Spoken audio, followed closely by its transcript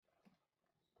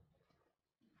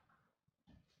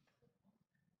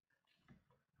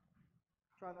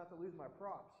Try not to lose my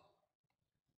props.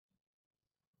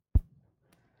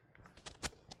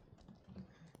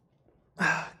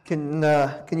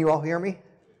 Can you all hear me?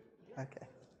 Okay.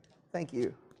 Thank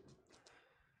you.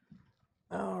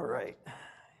 All right.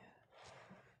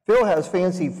 Phil has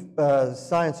fancy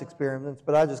science experiments,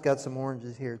 but I just got some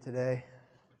oranges here today.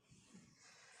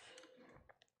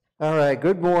 All right.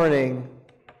 Good morning.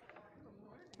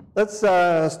 Let's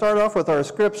start off with our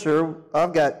scripture.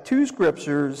 I've got two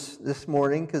scriptures this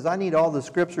morning because I need all the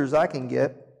scriptures I can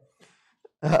get.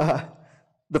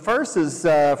 The first is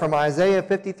from Isaiah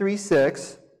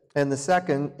 53:6, and the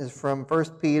second is from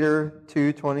 1 Peter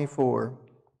 2:24.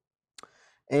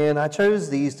 And I chose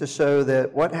these to show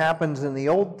that what happens in the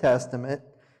Old Testament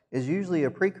is usually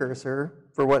a precursor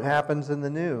for what happens in the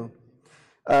New.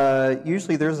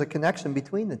 Usually there's a connection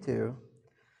between the two.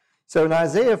 So in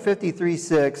Isaiah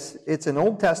 53:6, it's an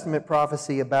Old Testament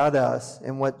prophecy about us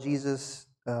and what Jesus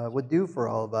would do for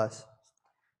all of us.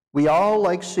 We all,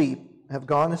 like sheep, have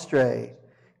gone astray.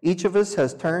 Each of us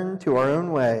has turned to our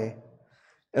own way,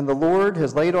 and the Lord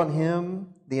has laid on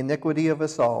him the iniquity of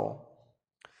us all.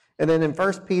 And then in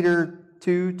 1 Peter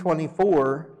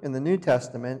 2:24 in the New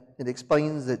Testament, it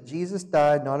explains that Jesus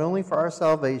died not only for our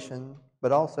salvation,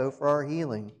 but also for our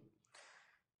healing.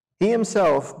 He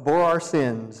himself bore our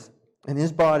sins in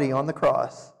his body on the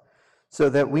cross, so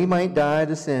that we might die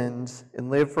to sins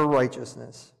and live for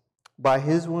righteousness. By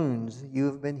his wounds you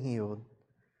have been healed.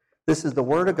 This is the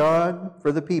word of God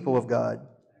for the people of God.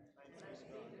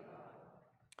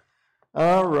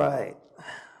 All right.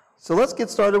 So let's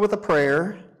get started with a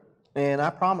prayer. And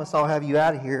I promise I'll have you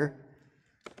out of here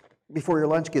before your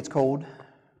lunch gets cold,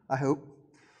 I hope.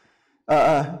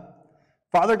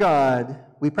 Father God,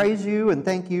 we praise you and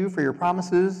thank you for your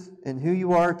promises and who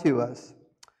you are to us.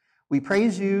 We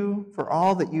praise you for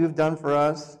all that you have done for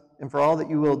us and for all that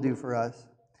you will do for us.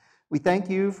 We thank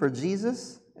you for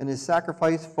Jesus and his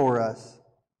sacrifice for us.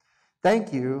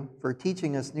 Thank you for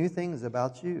teaching us new things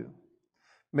about you.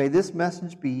 May this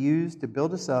message be used to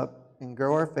build us up and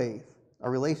grow our faith, our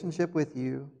relationship with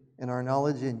you, and our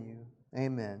knowledge in you.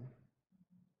 Amen.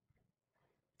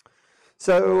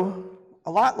 So,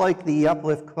 a lot like the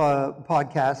Uplift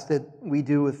podcast that we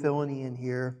do with Phil and Ian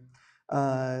here,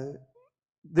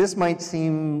 this might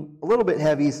seem a little bit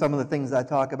heavy, some of the things I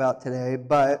talk about today,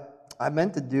 but I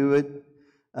meant to do it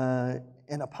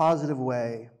in a positive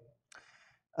way.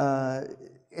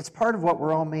 It's part of what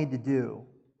we're all made to do.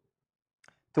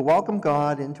 To welcome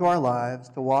God into our lives,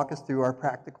 to walk us through our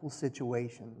practical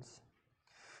situations.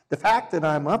 The fact that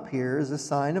I'm up here is a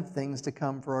sign of things to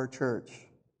come for our church.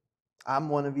 I'm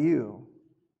one of you.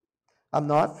 I'm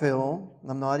not Phil,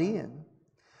 I'm not Ian.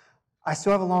 I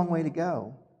still have a long way to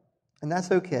go, and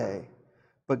that's okay.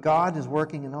 But God is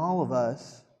working in all of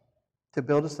us to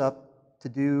build us up to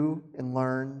do and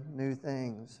learn new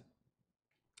things.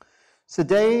 So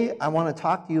today, I want to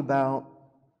talk to you about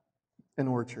an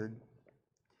orchard.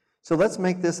 So let's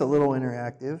make this a little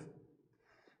interactive.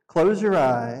 Close your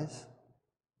eyes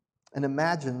and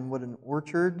imagine what an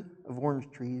orchard of orange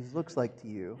trees looks like to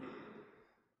you.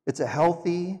 It's a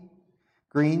healthy,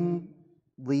 green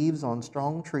leaves on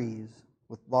strong trees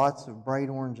with lots of bright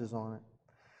oranges on it.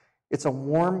 It's a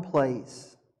warm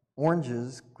place.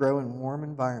 Oranges grow in warm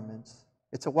environments.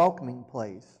 It's a welcoming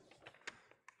place.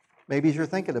 Maybe as you're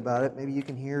thinking about it, maybe you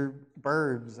can hear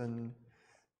birds and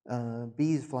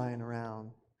bees flying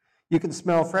around. You can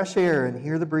smell fresh air and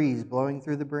hear the breeze blowing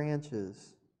through the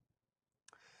branches.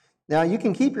 Now, you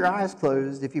can keep your eyes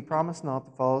closed if you promise not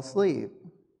to fall asleep,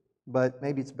 but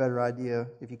maybe it's a better idea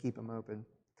if you keep them open.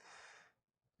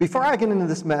 Before I get into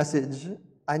this message,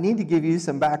 I need to give you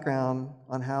some background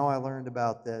on how I learned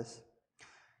about this.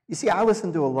 You see, I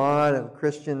listen to a lot of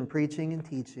Christian preaching and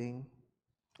teaching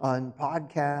on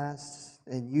podcasts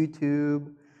and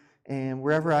YouTube and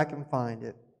wherever I can find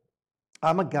it.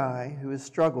 I'm a guy who has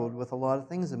struggled with a lot of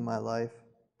things in my life.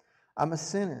 I'm a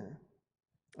sinner,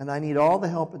 and I need all the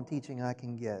help and teaching I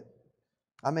can get.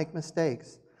 I make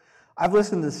mistakes. I've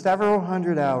listened to several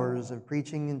hundred hours of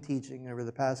preaching and teaching over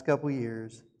the past couple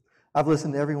years. I've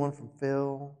listened to everyone from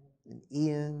Phil and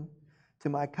Ian to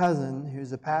my cousin,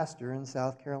 who's a pastor in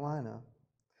South Carolina,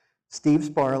 Steve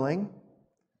Sparling,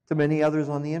 to many others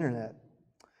on the internet.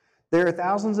 There are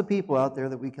thousands of people out there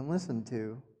that we can listen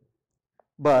to,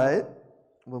 but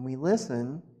when we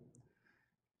listen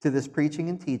to this preaching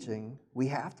and teaching, we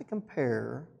have to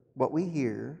compare what we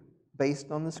hear based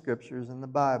on the scriptures in the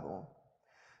Bible.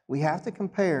 We have to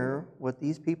compare what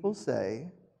these people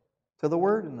say to the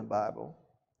word in the Bible.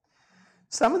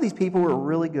 Some of these people are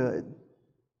really good,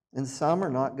 and some are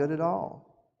not good at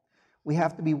all. We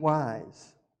have to be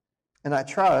wise. And I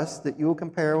trust that you will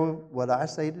compare what I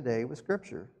say today with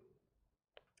Scripture.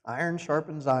 Iron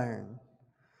sharpens iron.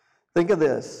 Think of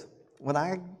this. When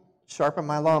I sharpen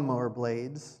my lawnmower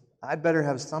blades, I'd better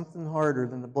have something harder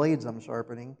than the blades I'm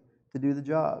sharpening to do the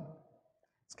job.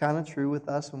 It's kind of true with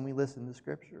us when we listen to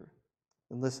Scripture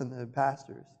and listen to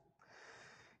pastors.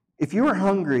 If you are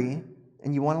hungry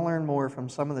and you want to learn more from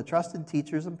some of the trusted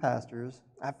teachers and pastors,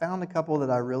 I found a couple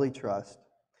that I really trust.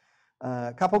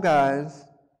 A couple guys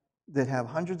that have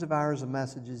hundreds of hours of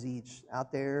messages each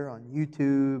out there on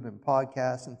YouTube and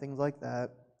podcasts and things like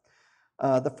that.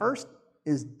 The first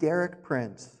is Derek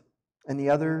Prince, and the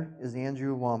other is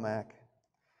Andrew Womack.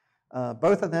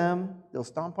 Both of them, they'll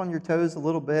stomp on your toes a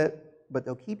little bit, but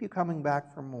they'll keep you coming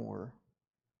back for more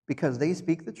because they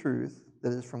speak the truth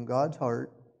that is from God's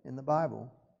heart in the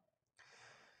Bible.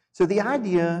 So the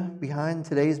idea behind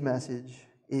today's message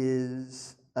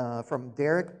is from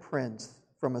Derek Prince,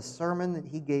 from a sermon that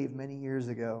he gave many years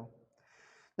ago.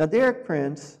 Now, Derek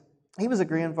Prince, he was a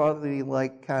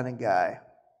grandfatherly-like kind of guy.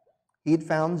 He'd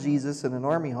found Jesus in an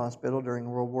army hospital during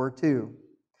World War II.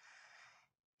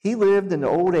 He lived into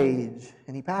old age,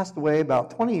 and he passed away about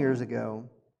 20 years ago,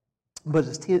 but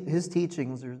his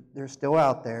teachings, they're still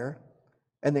out there,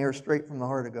 and they are straight from the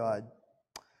heart of God.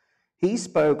 He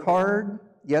spoke hard,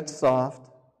 yet soft,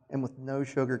 and with no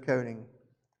sugarcoating.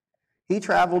 He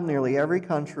traveled nearly every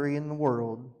country in the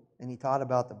world, and he taught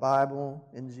about the Bible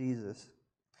and Jesus.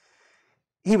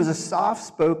 He was a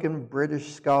soft-spoken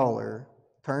British scholar,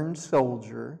 turned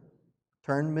soldier,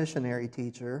 turned missionary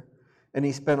teacher, and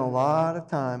he spent a lot of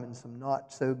time in some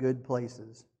not-so-good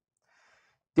places.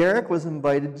 Derek was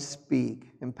invited to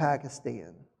speak in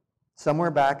Pakistan,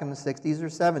 somewhere back in the 60s or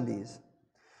 70s.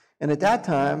 And at that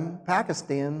time,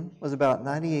 Pakistan was about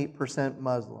 98%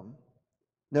 Muslim.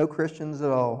 No Christians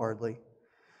at all, hardly.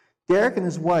 Derek and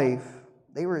his wife,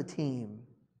 they were a team.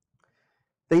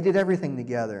 They did everything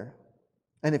together.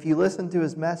 And if you listen to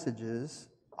his messages,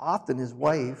 often his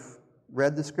wife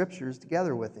read the scriptures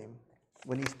together with him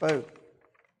when he spoke.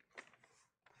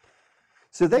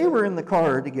 So they were in the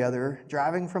car together,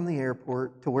 driving from the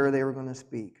airport to where they were going to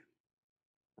speak.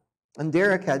 And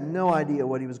Derek had no idea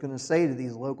what he was going to say to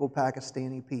these local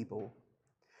Pakistani people.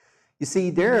 You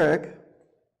see, Derek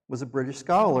was a British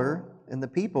scholar, and the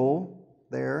people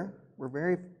there were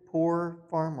very poor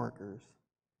farm workers.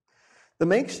 The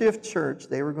makeshift church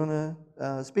they were going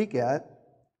to speak at,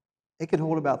 it could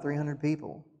hold about 300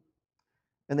 people.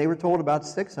 And they were told about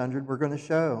 600 were going to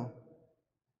show.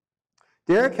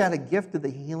 Derek had a gift of the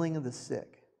healing of the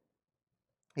sick.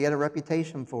 He had a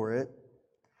reputation for it.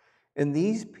 And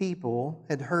these people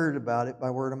had heard about it by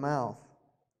word of mouth.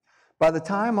 By the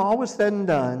time all was said and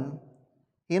done,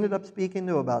 he ended up speaking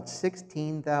to about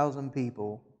 16,000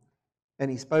 people, and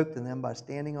he spoke to them by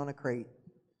standing on a crate.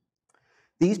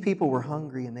 These people were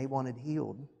hungry and they wanted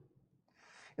healed.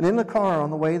 And in the car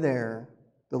on the way there,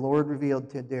 the Lord revealed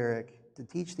to Derek to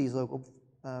teach these local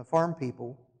farm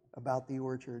people about the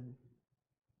orchard.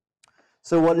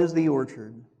 So what is the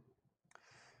orchard?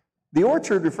 The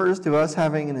orchard refers to us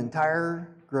having an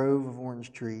entire grove of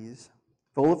orange trees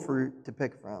full of fruit to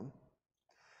pick from.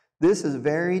 This is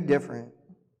very different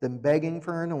than begging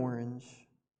for an orange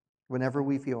whenever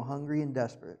we feel hungry and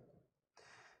desperate,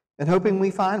 and hoping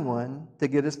we find one to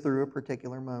get us through a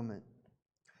particular moment.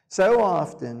 So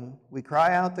often, we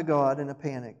cry out to God in a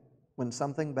panic when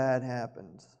something bad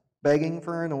happens, begging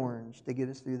for an orange to get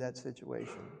us through that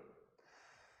situation.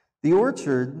 The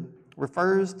orchard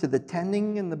refers to the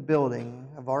tending and the building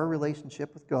of our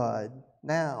relationship with God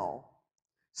now,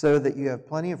 so that you have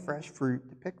plenty of fresh fruit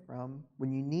to pick from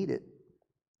when you need it.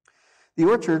 The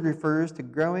orchard refers to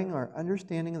growing our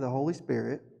understanding of the Holy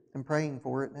Spirit and praying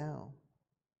for it now,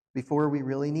 before we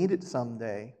really need it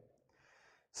someday.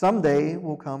 Someday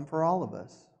will come for all of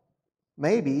us.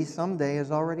 Maybe someday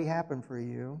has already happened for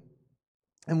you,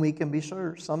 and we can be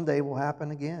sure someday will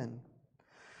happen again.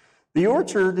 The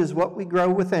orchard is what we grow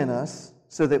within us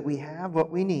so that we have what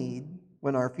we need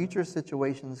when our future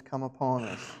situations come upon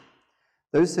us.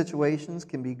 Those situations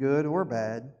can be good or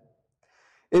bad.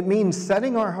 It means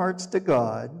setting our hearts to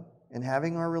God and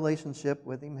having our relationship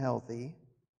with Him healthy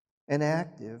and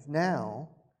active now,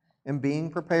 and being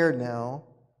prepared now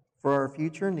for our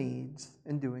future needs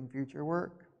and doing future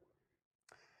work.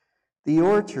 The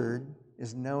orchard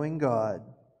is knowing God,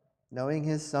 knowing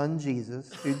His Son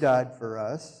Jesus, who died for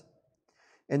us,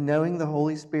 and knowing the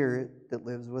Holy Spirit that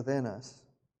lives within us.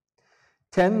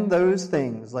 Tend those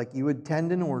things like you would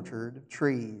tend an orchard of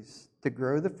trees to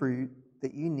grow the fruit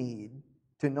that you need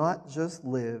to not just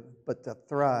live, but to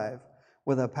thrive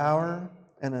with a power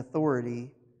and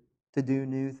authority to do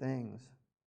new things.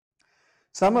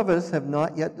 Some of us have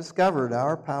not yet discovered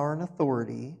our power and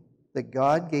authority that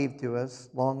God gave to us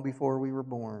long before we were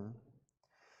born.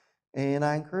 And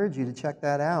I encourage you to check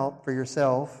that out for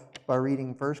yourself by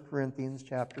reading 1 Corinthians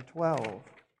chapter 12.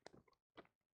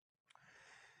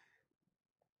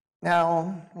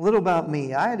 Now, a little about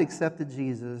me. I had accepted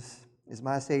Jesus as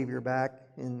my Savior back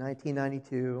in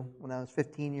 1992 when I was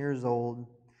 15 years old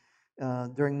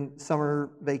during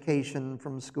summer vacation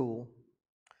from school.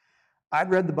 I'd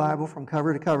read the Bible from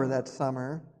cover to cover that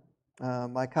summer.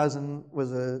 My cousin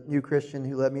was a new Christian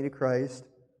who led me to Christ.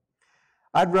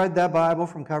 I'd read that Bible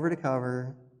from cover to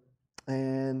cover,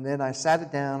 and then I sat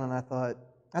it down and I thought,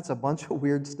 that's a bunch of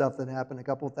weird stuff that happened a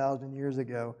couple thousand years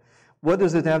ago. What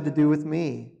does it have to do with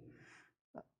me?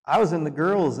 I was into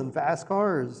girls and fast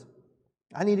cars.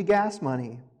 I needed gas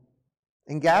money.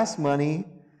 And gas money,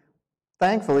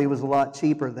 thankfully, was a lot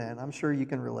cheaper then. I'm sure you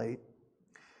can relate.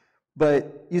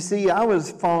 But you see, I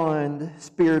was fond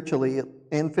spiritually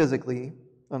and physically,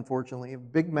 unfortunately,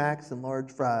 of Big Macs and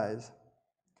large fries.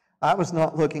 I was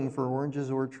not looking for oranges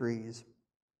or trees.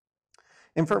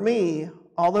 And for me,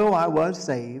 although I was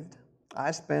saved,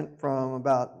 I spent from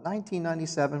about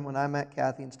 1997 when I met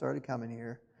Kathy and started coming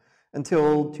here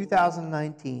until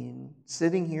 2019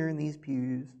 sitting here in these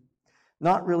pews,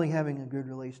 not really having a good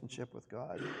relationship with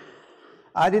God.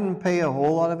 I didn't pay a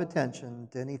whole lot of attention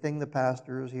to anything the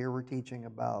pastors here were teaching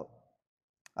about.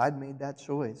 I'd made that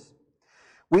choice.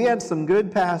 We had some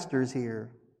good pastors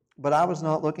here, but I was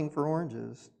not looking for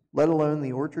oranges, let alone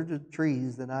the orchard of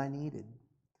trees that I needed.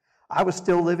 I was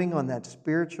still living on that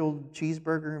spiritual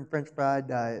cheeseburger and French fry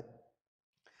diet.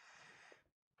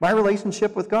 My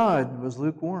relationship with God was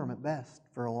lukewarm at best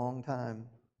for a long time.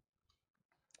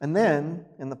 And then,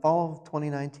 in the fall of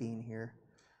 2019 here,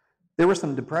 there were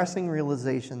some depressing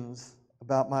realizations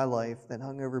about my life that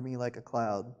hung over me like a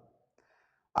cloud.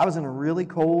 I was in a really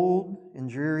cold and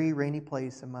dreary, rainy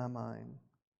place in my mind.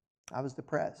 I was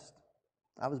depressed.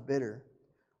 I was bitter.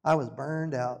 I was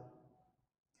burned out.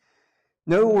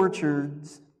 No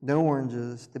orchards, no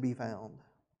oranges to be found.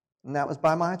 And that was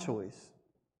by my choice.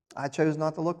 I chose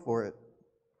not to look for it.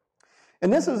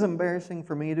 And this is embarrassing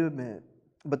for me to admit,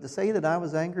 but to say that I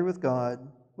was angry with God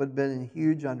would have been a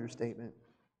huge understatement.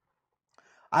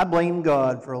 I blamed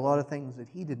God for a lot of things that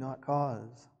He did not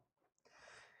cause.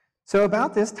 So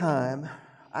about this time,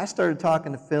 I started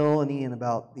talking to Phil and Ian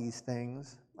about these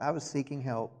things. I was seeking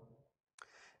help.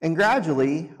 And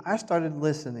gradually, I started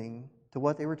listening to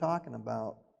what they were talking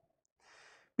about.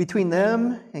 Between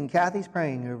them and Kathy's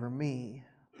praying over me,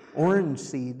 orange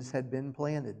seeds had been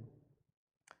planted.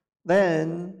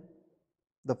 Then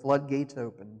the floodgates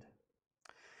opened.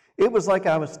 It was like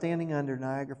I was standing under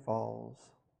Niagara Falls.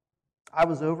 I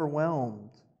was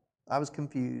overwhelmed. I was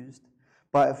confused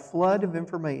by a flood of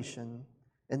information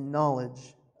and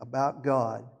knowledge about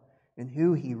God and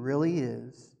who He really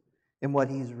is and what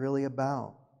He's really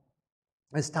about.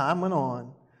 As time went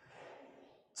on,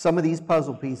 some of these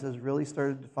puzzle pieces really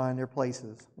started to find their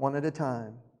places, one at a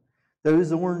time.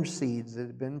 Those orange seeds that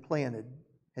had been planted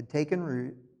had taken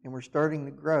root and were starting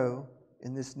to grow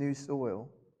in this new soil.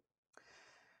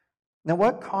 Now,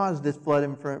 what caused this flood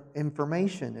of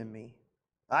information in me?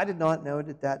 I did not know it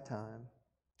at that time,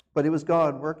 but it was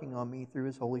God working on me through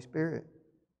His Holy Spirit.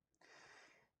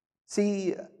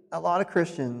 See, a lot of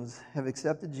Christians have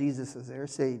accepted Jesus as their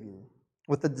Savior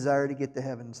with the desire to get to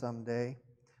heaven someday.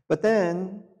 But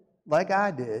then, like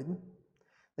I did,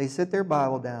 they sit their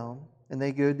Bible down and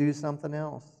they go do something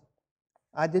else.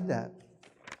 I did that.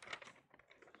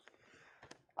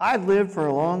 I'd lived for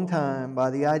a long time by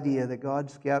the idea that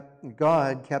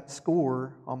God kept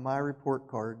score on my report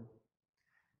card.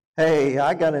 Hey,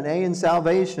 I got an A in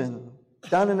salvation.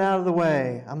 Done and out of the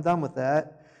way. I'm done with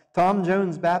that. Tom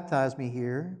Jones baptized me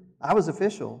here. I was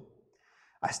official.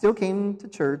 I still came to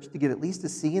church to get at least a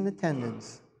C in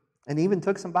attendance, and even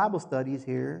took some Bible studies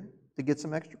here to get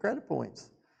some extra credit points.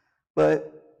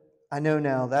 But I know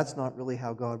now that's not really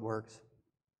how God works.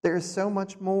 There is so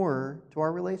much more to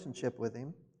our relationship with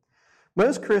Him.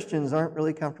 Most Christians aren't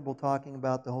really comfortable talking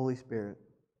about the Holy Spirit.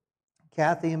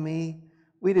 Kathy and me,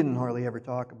 we didn't hardly ever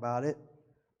talk about it.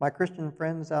 My Christian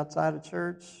friends outside of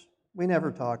church, we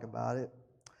never talk about it.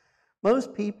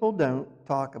 Most people don't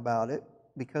talk about it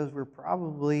because we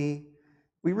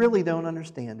really don't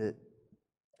understand it.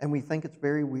 And we think it's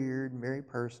very weird and very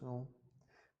personal.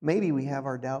 Maybe we have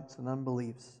our doubts and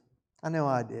unbeliefs. I know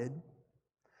I did.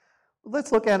 But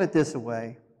let's look at it this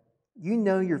way. You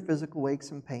know your physical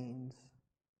aches and pains.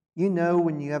 You know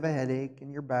when you have a headache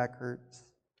and your back hurts.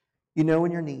 You know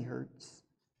when your knee hurts.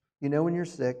 You know when you're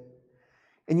sick.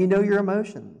 And you know your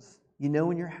emotions. You know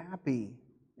when you're happy.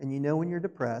 And you know when you're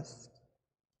depressed.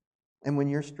 and when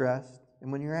you're stressed,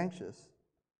 and when you're anxious,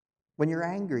 when you're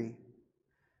angry.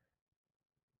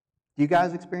 Do you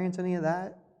guys experience any of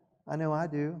that? I know I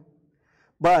do.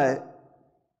 But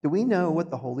do we know what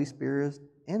the Holy Spirit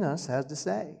in us has to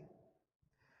say?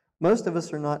 Most of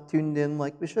us are not tuned in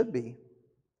like we should be.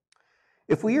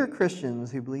 If we are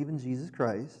Christians who believe in Jesus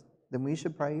Christ, then we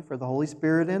should pray for the Holy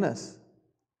Spirit in us.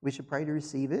 We should pray to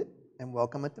receive it and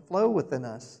welcome it to flow within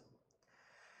us.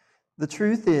 The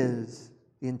truth is,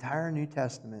 the entire New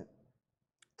Testament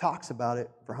talks about it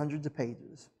for hundreds of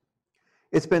pages.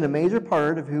 It's been a major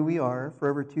part of who we are for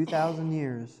over 2,000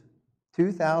 years.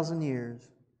 2,000 years.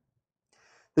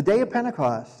 The day of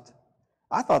Pentecost,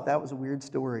 I thought that was a weird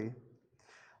story.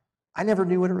 I never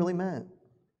knew what it really meant.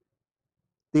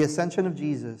 The ascension of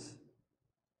Jesus,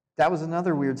 that was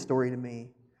another weird story to me.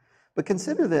 But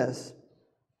consider this.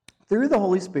 Through the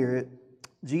Holy Spirit,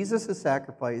 Jesus'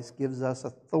 sacrifice gives us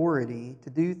authority to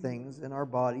do things in our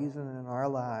bodies and in our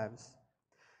lives,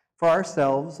 for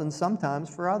ourselves and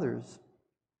sometimes for others.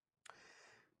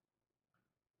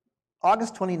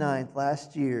 August 29th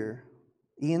last year,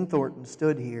 Ian Thornton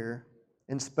stood here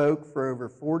and spoke for over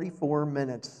 44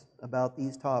 minutes about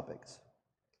these topics,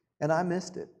 and I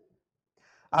missed it.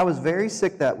 I was very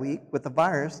sick that week with a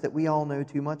virus that we all know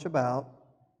too much about,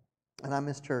 and I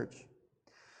missed church.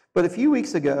 But a few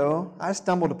weeks ago, I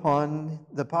stumbled upon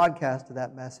the podcast of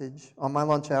that message on my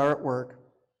lunch hour at work,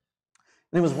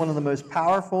 and it was one of the most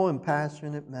powerful and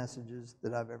passionate messages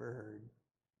that I've ever heard.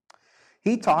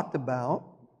 He talked about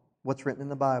what's written in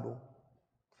the Bible.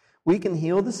 We can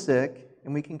heal the sick,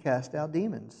 and we can cast out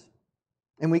demons.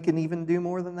 And we can even do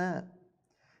more than that,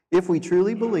 if we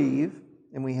truly believe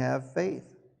and we have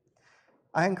faith.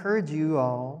 I encourage you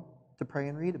all to pray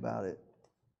and read about it.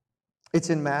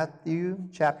 It's in Matthew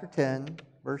chapter 10,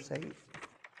 verse 8.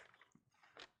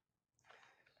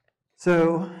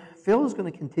 So Phil is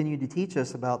going to continue to teach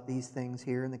us about these things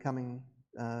here in the coming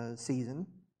season.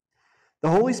 The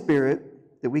Holy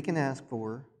Spirit that we can ask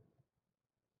for,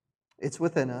 it's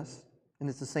within us, and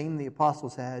it's the same the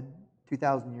apostles had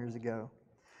 2,000 years ago.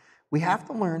 We have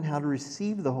to learn how to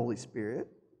receive the Holy Spirit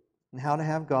and how to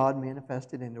have God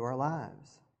manifested into our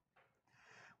lives.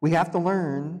 We have to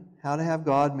learn how to have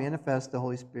God manifest the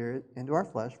Holy Spirit into our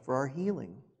flesh for our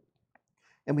healing.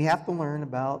 And we have to learn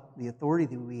about the authority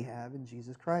that we have in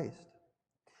Jesus Christ.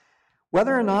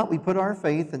 Whether or not we put our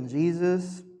faith in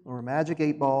Jesus or a magic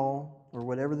 8-ball or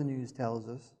whatever the news tells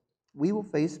us, we will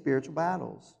face spiritual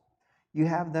battles. You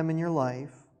have them in your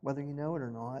life, whether you know it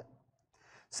or not.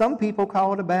 Some people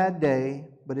call it a bad day,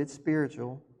 but it's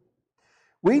spiritual.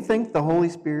 We think the Holy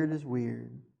Spirit is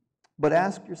weird, but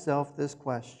ask yourself this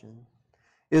question.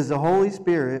 Is the Holy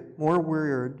Spirit more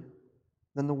weird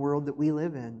than the world that we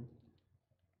live in?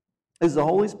 Is the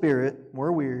Holy Spirit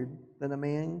more weird than a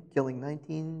man killing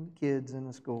 19 kids in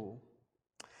a school?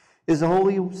 Is the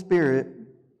Holy Spirit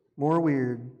more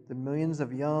weird than millions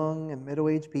of young and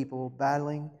middle-aged people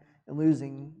battling and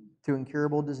losing to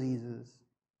incurable diseases?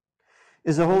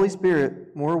 Is the Holy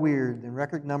Spirit more weird than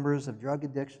record numbers of drug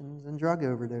addictions and drug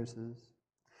overdoses?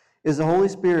 Is the Holy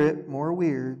Spirit more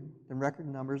weird than record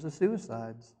numbers of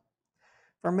suicides?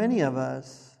 For many of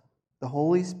us, the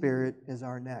Holy Spirit is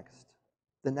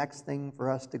the next thing for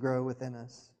us to grow within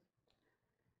us.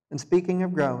 And speaking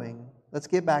of growing, let's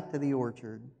get back to the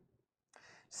orchard.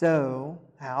 So,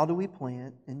 how do we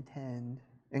plant and tend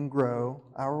and grow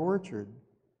our orchard?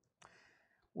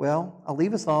 Well, I'll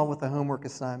leave us all with a homework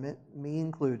assignment, me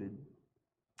included.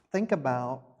 Think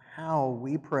about how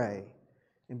we pray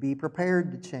and be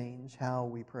prepared to change how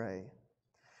we pray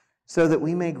so that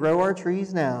we may grow our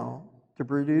trees now to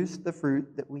produce the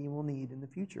fruit that we will need in the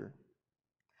future.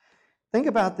 Think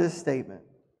about this statement.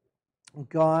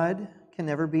 God can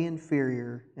never be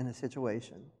inferior in a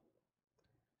situation.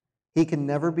 He can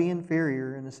never be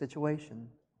inferior in a situation.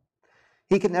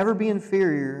 He can never be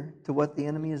inferior to what the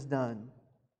enemy has done.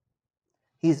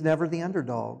 He's never the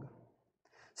underdog.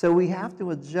 So we have to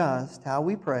adjust how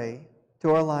we pray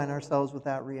to align ourselves with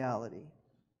that reality.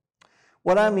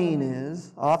 What I mean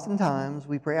is, oftentimes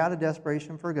we pray out of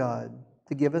desperation for God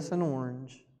to give us an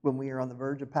orange when we are on the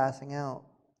verge of passing out.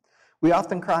 We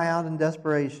often cry out in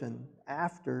desperation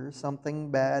after something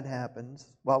bad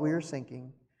happens while we are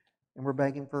sinking and we're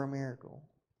begging for a miracle.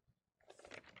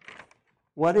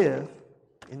 What if,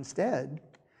 instead,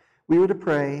 we were to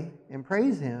pray and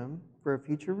praise Him for a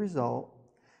future result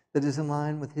that is in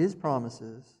line with His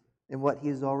promises and what He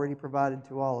has already provided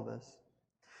to all of us?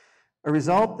 A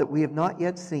result that we have not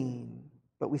yet seen,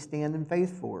 but we stand in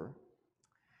faith for.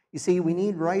 You see, we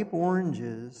need ripe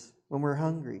oranges when we're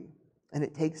hungry, and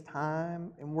it takes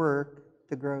time and work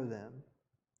to grow them.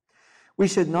 We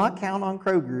should not count on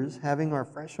Kroger's having our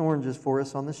fresh oranges for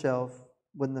us on the shelf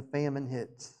when the famine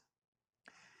hits.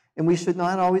 And we should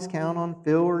not always count on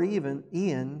Phil or even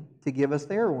Ian to give us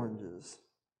their oranges.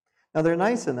 Now, they're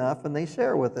nice enough and they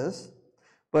share with us,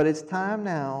 but it's time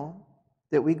now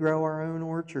that we grow our own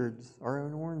orchards, our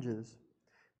own oranges.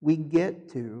 We get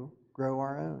to grow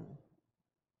our own.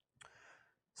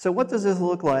 So what does this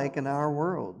look like in our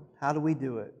world? How do we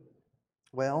do it?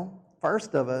 Well,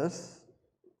 some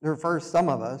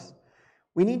of us,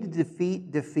 we need to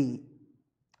defeat defeat.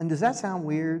 And does that sound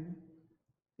weird?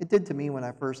 It did to me when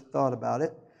I first thought about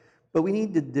it. But we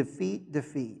need to defeat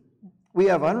defeat. We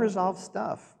have unresolved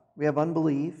stuff. We have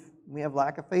unbelief. We have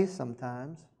lack of faith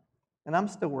sometimes. And I'm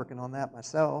still working on that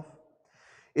myself.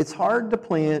 It's hard to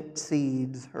plant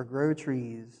seeds or grow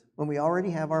trees when we already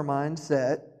have our mind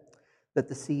set that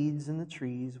the seeds and the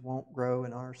trees won't grow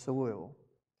in our soil.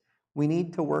 We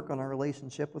need to work on our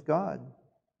relationship with God.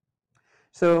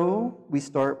 So we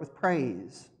start with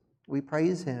praise. We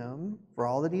praise Him for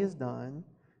all that He has done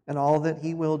and all that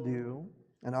He will do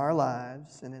in our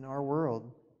lives and in our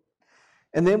world.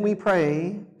 And then we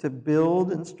pray to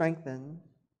build and strengthen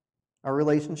our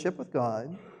relationship with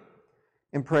God,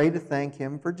 and pray to thank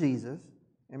Him for Jesus,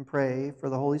 and pray for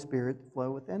the Holy Spirit to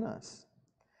flow within us.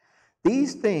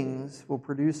 These things will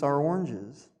produce our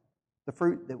oranges, the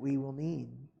fruit that we will need.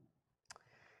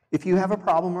 If you have a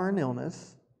problem or an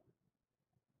illness,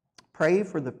 pray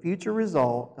for the future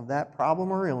result of that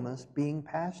problem or illness being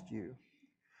past you.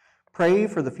 Pray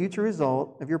for the future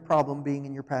result of your problem being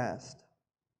in your past.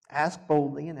 Ask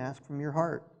boldly and ask from your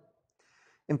heart.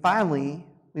 And finally,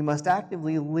 we must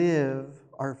actively live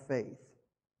our faith,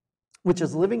 which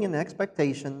is living in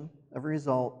expectation of a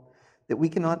result that we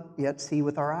cannot yet see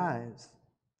with our eyes,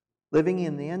 living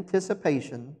in the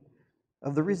anticipation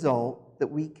of the result that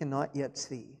we cannot yet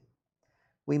see.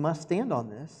 We must stand on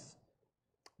this.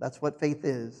 That's what faith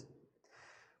is.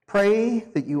 Pray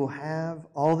that you will have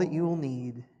all that you will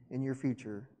need in your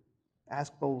future.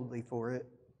 Ask boldly for it.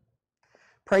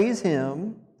 Praise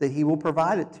Him that He will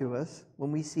provide it to us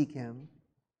when we seek Him,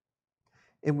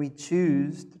 and we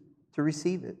choose to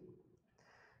receive it.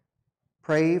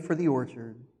 Pray for the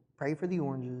orchard, pray for the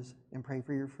oranges, and pray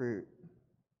for your fruit.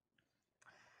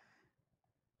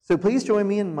 So please join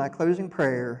me in my closing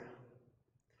prayer.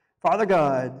 Father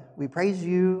God, we praise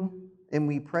You and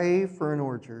we pray for an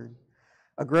orchard,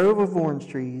 a grove of orange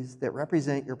trees that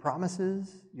represent Your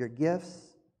promises, Your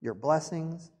gifts, Your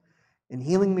blessings, and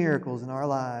healing miracles in our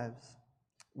lives.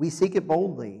 We seek it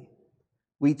boldly.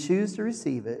 We choose to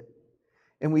receive it.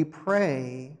 And we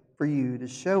pray for You to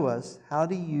show us how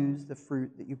to use the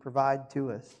fruit that You provide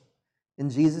to us. In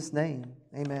Jesus' name,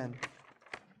 amen.